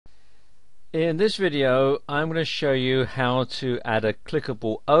In this video, I'm going to show you how to add a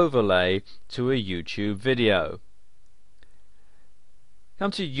clickable overlay to a YouTube video.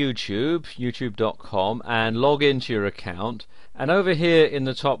 Come to YouTube, youtube.com, and log into your account, and over here in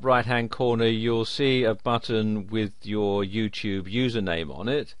the top right hand corner you'll see a button with your YouTube username on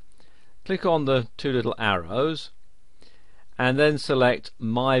it. Click on the two little arrows and then select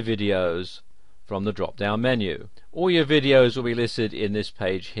My Videos from the drop down menu. All your videos will be listed in this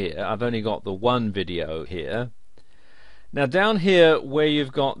page here. I've only got the one video here. Now down here where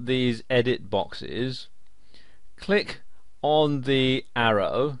you've got these edit boxes, click on the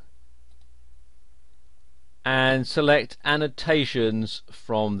arrow and select annotations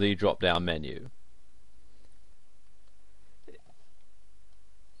from the drop down menu.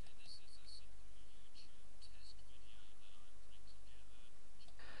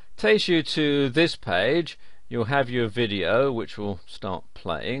 Takes you to this page. You'll have your video which will start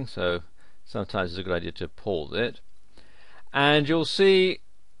playing, so sometimes it's a good idea to pause it, and you'll see,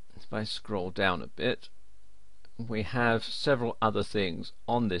 if I scroll down a bit, we have several other things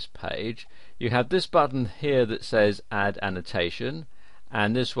on this page. You have this button here that says add annotation,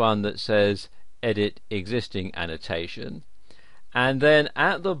 and this one that says edit existing annotation, and then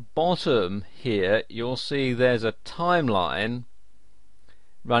at the bottom here you'll see there's a timeline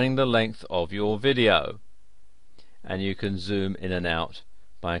running the length of your video, and you can zoom in and out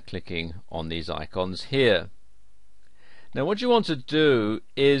by clicking on these icons here. Now what you want to do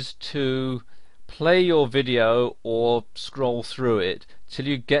is to play your video or scroll through it till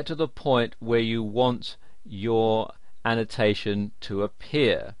you get to the point where you want your annotation to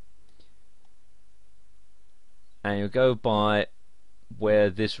appear, and you go by where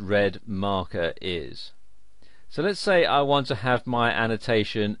this red marker is. So let's say I want to have my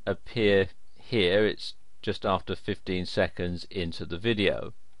annotation appear here. It's just after 15 seconds into the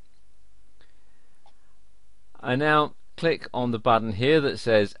video. I now click on the button here that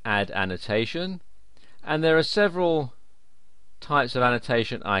says add annotation, and there are several types of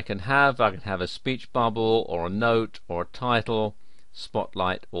annotation I can have. I can have a speech bubble or a note or a title,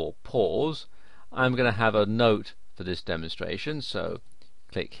 spotlight or pause. I'm going to have a note for this demonstration, so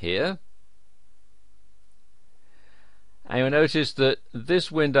click here. And you'll notice that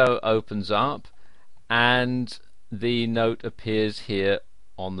this window opens up and the note appears here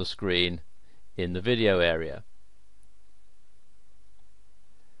on the screen in the video area.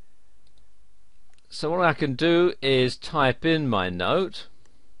 So what I can do is type in my note,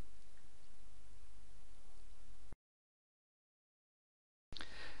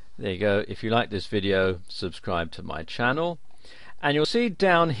 there you go. If you like this video, subscribe to my channel, and you'll see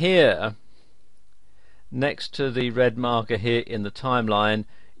down here next to the red marker here in the timeline,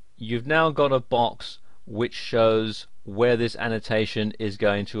 you've now got a box which shows where this annotation is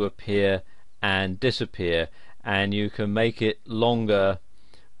going to appear and disappear, and you can make it longer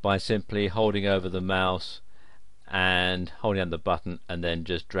by simply holding over the mouse and holding down the button and then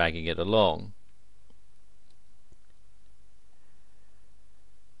just dragging it along.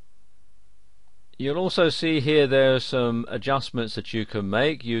 You'll also see here there are some adjustments that you can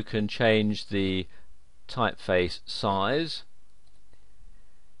make. You can change the typeface size.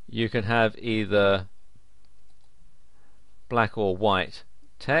 You can have either black or white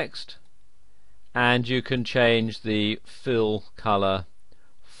text, and you can change the fill color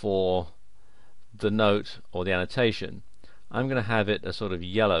for the note or the annotation. I'm going to have it a sort of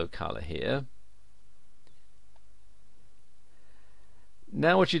yellow color here.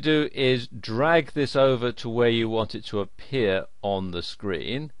 Now what you do is drag this over to where you want it to appear on the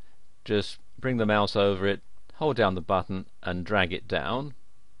screen. Just bring the mouse over it, hold down the button and drag it down.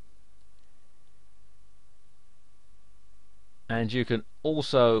 And you can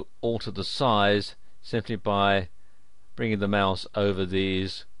also alter the size simply by bringing the mouse over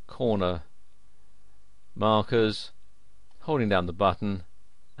these corner markers, holding down the button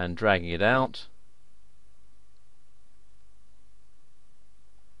and dragging it out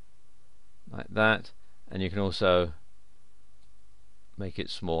like that. And you can also make it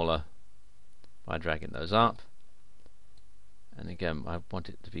smaller by dragging those up, and again I want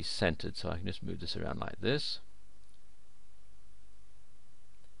it to be centered, so I can just move this around like this.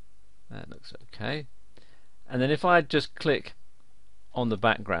 That looks okay. And then if I just click on the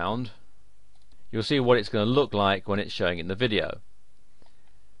background, you'll see what it's going to look like when it's showing in the video.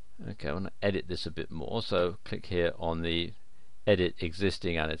 Okay, I want to edit this a bit more, so click here on the edit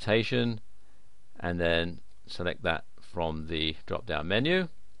existing annotation and then select that from the drop down menu.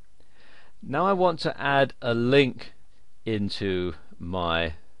 Now I want to add a link into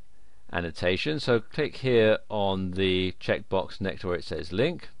my annotation, so click here on the checkbox next to where it says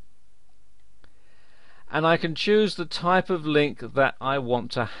link, and I can choose the type of link that I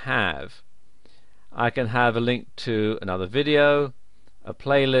want to have. I can have a link to another video, a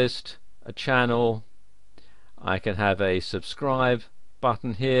playlist, a channel. I can have a subscribe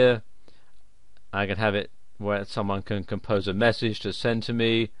button here. I can have it where someone can compose a message to send to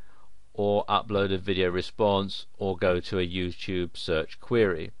me, or upload a video response, or go to a YouTube search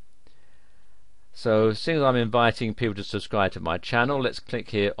query. So seeing as I'm inviting people to subscribe to my channel, let's click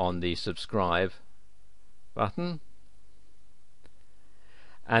here on the subscribe button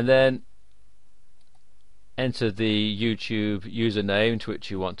and then enter the YouTube username to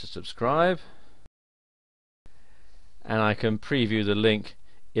which you want to subscribe, and I can preview the link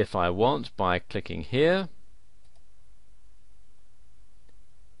if I want by clicking here.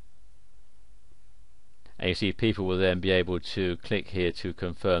 And you see people will then be able to click here to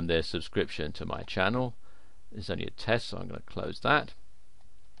confirm their subscription to my channel. It's only a test, so I'm going to close that.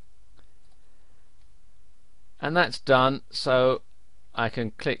 And that's done, so I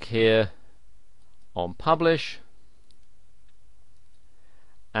can click here on publish,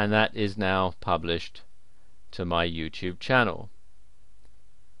 and that is now published to my YouTube channel.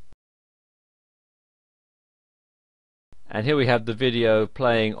 And here we have the video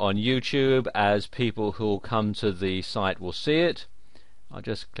playing on YouTube as people who will come to the site will see it. I'll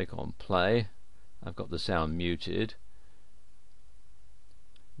just click on play. I've got the sound muted.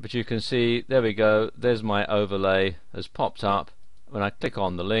 But you can see, there we go, there's my overlay has popped up. When I click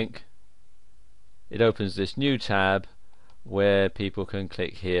on the link, it opens this new tab where people can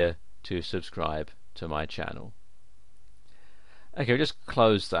click here to subscribe to my channel. Okay, we'll just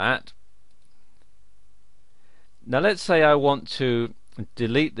close that. Now let's say I want to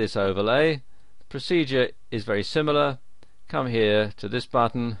delete this overlay. The procedure is very similar. Come here to this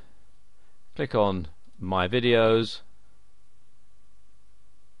button, click on My Videos,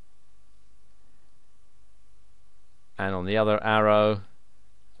 and on the other arrow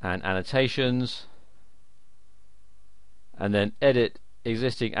and Annotations, and then Edit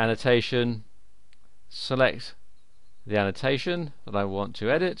Existing Annotation. Select the annotation that I want to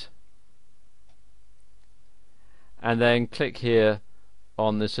edit, and then click here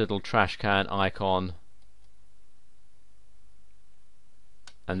on this little trash can icon,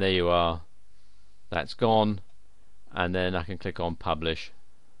 and there you are, that's gone. And then I can click on publish,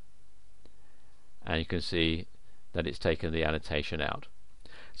 and you can see that it's taken the annotation out.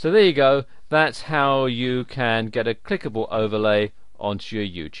 So there you go, that's how you can get a clickable overlay onto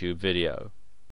your YouTube video.